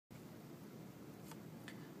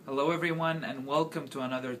Hello everyone and welcome to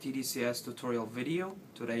another tDCS tutorial video.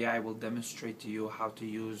 Today I will demonstrate to you how to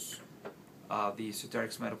use the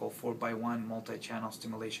Soterix Medical 4x1 multi-channel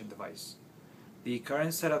stimulation device. The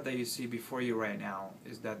current setup that you see before you right now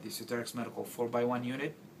is that the Soterix Medical 4x1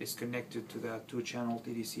 unit is connected to the 2-channel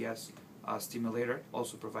tDCS stimulator,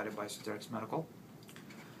 also provided by Soterix Medical.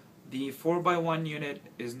 The 4x1 unit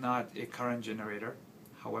is not a current generator.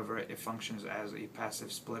 However, it functions as a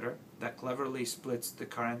passive splitter that cleverly splits the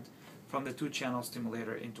current from the 2-channel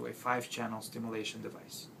stimulator into a 5-channel stimulation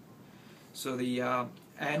device. So the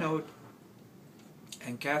anode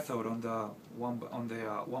and cathode on the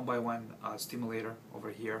 1x1 stimulator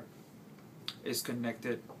over here is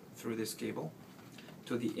connected through this cable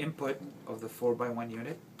to the input of the 4x1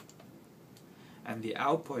 unit, and the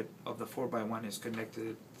output of the 4x1 is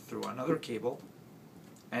connected through another cable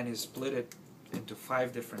and is split into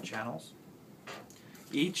 5 different channels.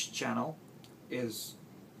 Each channel is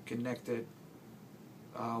connected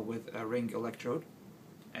with a ring electrode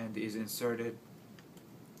and is inserted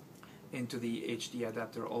into the HD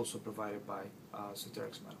adapter, also provided by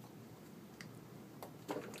Soterix Medical.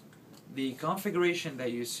 The configuration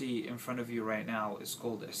that you see in front of you right now is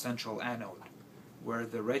called a central anode, where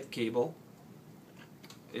the red cable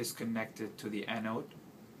is connected to the anode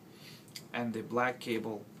and the black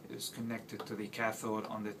cable is connected to the cathode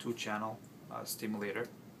on the 2-channel stimulator.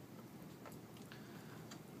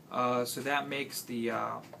 So that makes the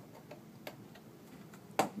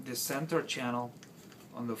center channel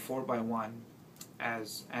on the 4x1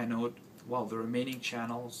 as anode, while the remaining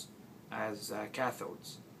channels as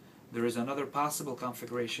cathodes. There is another possible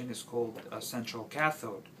configuration, is called a central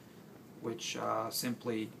cathode, which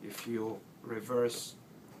simply, if you reverse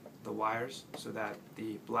the wires so that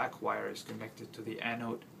the black wire is connected to the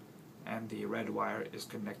anode and the red wire is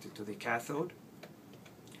connected to the cathode,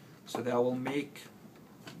 so that will make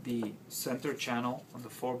the center channel on the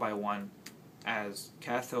 4x1 as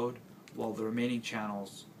cathode, while the remaining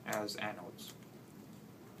channels as anodes.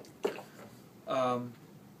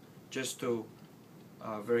 Just to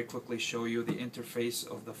very quickly show you the interface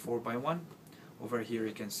of the 4x1, over here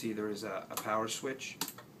you can see there is a power switch.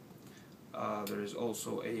 There is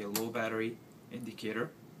also a low battery indicator.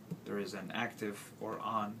 There is an active or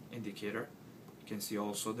on indicator. You can see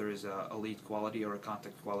also there is a lead quality or a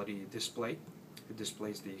contact quality display. It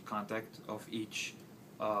displays the contact of each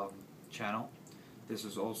channel. This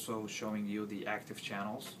is also showing you the active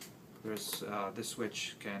channels. There's this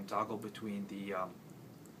switch can toggle between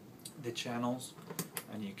the channels,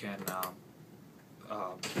 and you can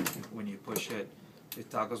when you push it, it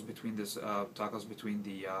toggles between the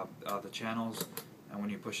channels, and when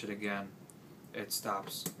you push it again, it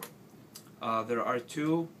stops. There are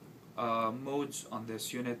 2 modes on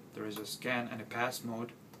this unit. There is a scan and a pass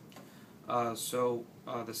mode. The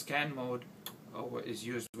scan mode is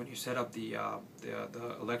used when you set up the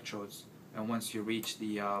electrodes, and once you reach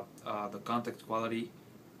the contact quality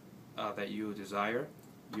that you desire,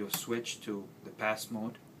 you switch to the pass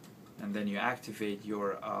mode, and then you activate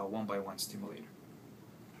your 1x1 stimulator.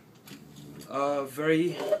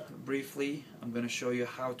 Very briefly, I'm going to show you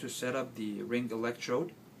how to set up the ring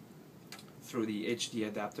electrode through the HD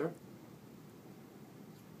adapter.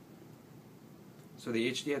 So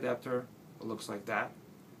the HD adapter looks like that,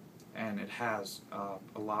 and it has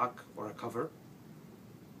a lock or a cover.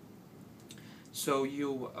 So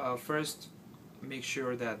you first make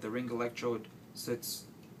sure that the ring electrode sits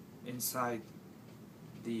inside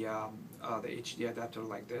the HD adapter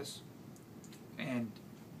like this, and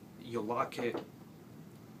you lock it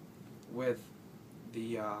with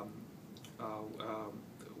the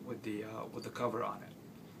cover on it.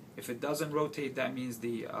 If it doesn't rotate, that means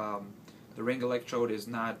the ring electrode is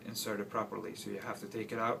not inserted properly. So you have to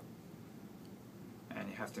take it out, and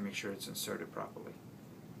you have to make sure it's inserted properly.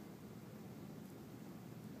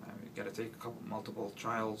 You've got to take multiple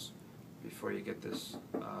trials before you get this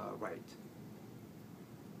right.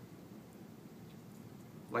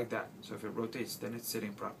 Like that. So if it rotates, then it's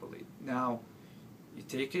sitting properly. Now you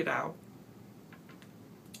take it out,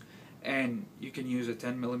 and you can use a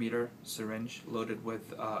 10mm syringe loaded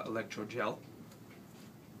with electro gel.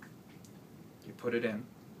 You put it in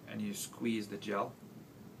and you squeeze the gel,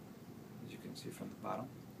 as you can see from the bottom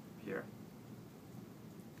here.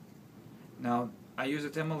 Now I use a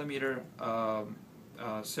 10mm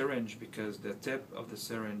syringe because the tip of the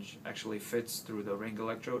syringe actually fits through the ring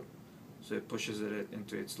electrode, so it pushes it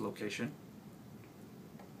into its location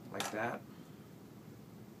like that.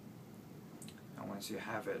 And once you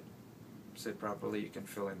have it sit properly, you can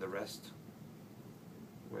fill in the rest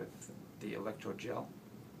with the electrode gel.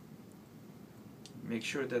 make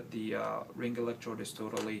sure that the ring electrode is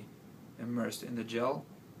totally immersed in the gel,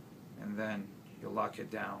 and then you lock it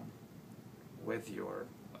down with your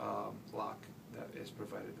lock that is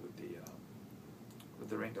provided with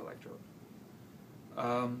the ring electrode.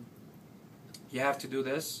 You have to do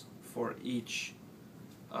this for each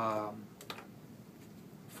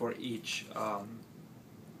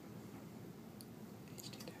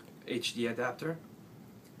HD adapter,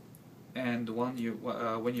 and when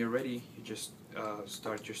you're ready, you just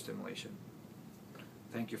start your stimulation.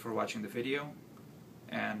 Thank you for watching the video,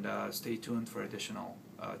 and stay tuned for additional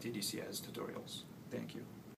tDCS tutorials. Thank you.